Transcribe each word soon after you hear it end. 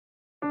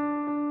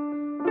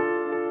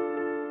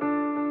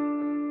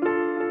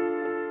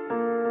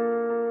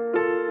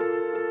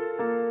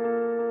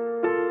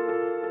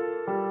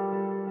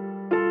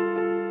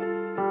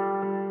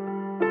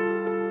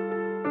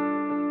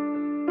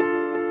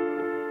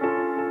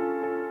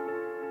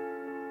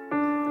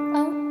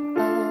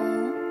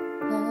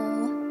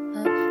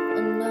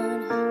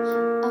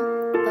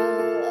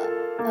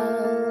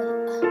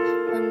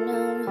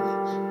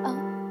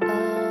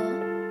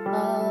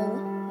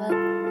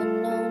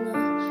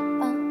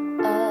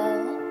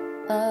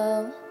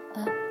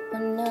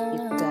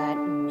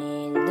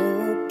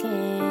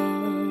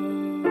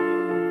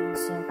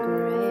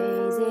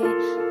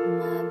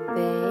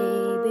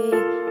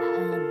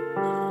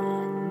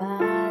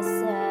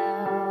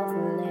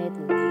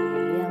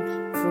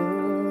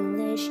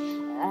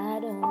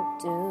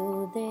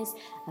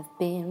I've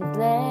been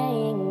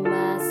playing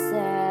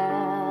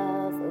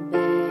myself,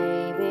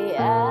 baby,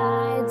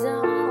 I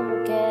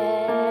don't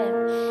care.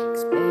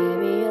 'Cause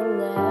baby, your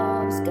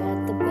love's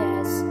got the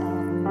best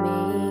of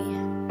me.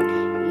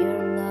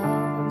 Your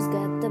love's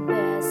got the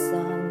best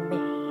of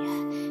me.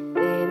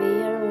 Baby,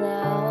 your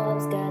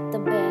love's got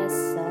the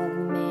best of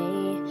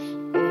me.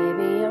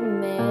 Baby, you're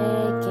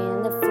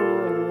making the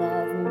fool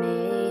of me.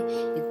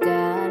 You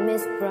got me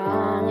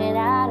sprung and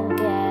I don't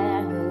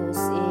care who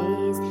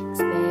sees.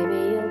 'Cause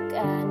baby, you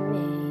got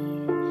me,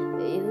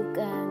 you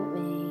got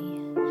me,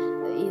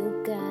 you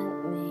got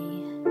me,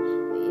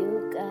 you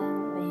got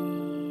me.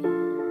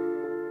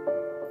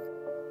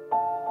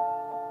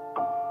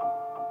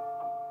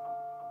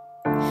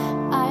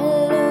 I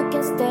look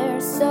and stare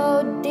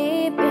so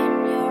deep in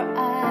your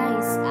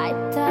eyes. I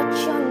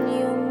touch on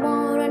you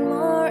more and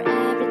more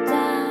every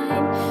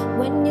time.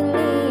 When you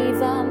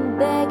leave, I'm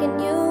begging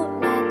you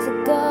not to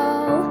go.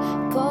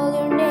 Call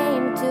your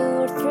name 2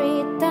 or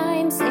 3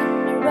 times in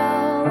a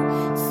row.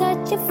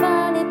 Such a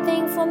funny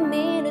thing for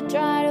me to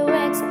try to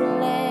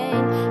explain.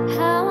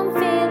 How I'm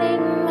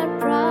feeling, my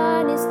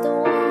pride is the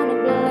one to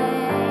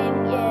blame,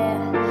 yeah.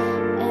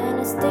 And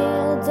I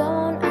still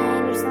don't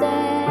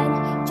understand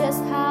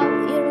just how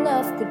your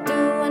love could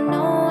do what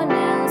no one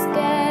else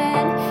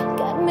can.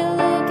 Got me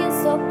looking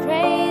so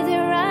crazy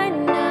right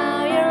now.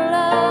 Your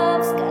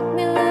love's got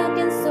me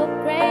looking so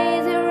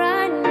crazy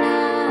right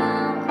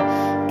now.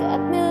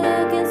 Got me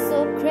looking so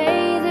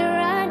crazy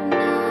right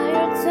now.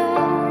 Your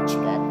touch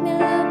got me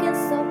looking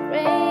so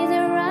crazy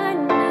right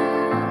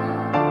now.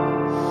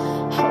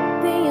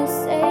 Hoping you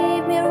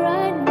save me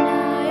right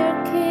now. Your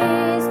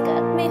kiss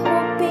got me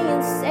hoping you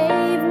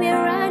save me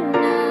right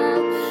now.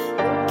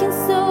 Looking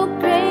so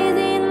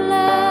crazy in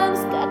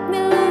love's got me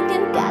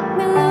looking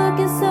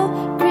so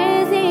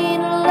crazy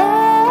in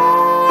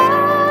love.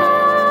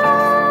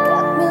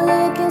 Got me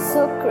looking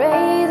so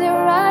crazy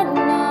right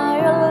now.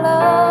 Your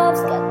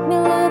love's got me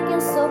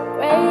looking so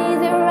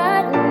crazy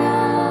right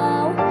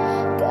now.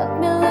 Got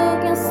me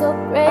looking so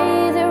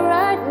crazy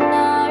right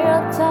now.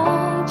 Your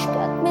touch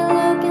got me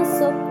looking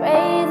so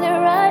crazy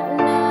right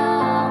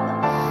now.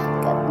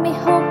 Got me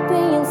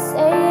hoping you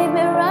save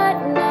me right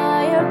now.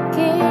 Your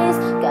kiss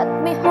got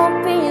me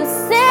hoping you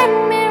send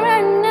me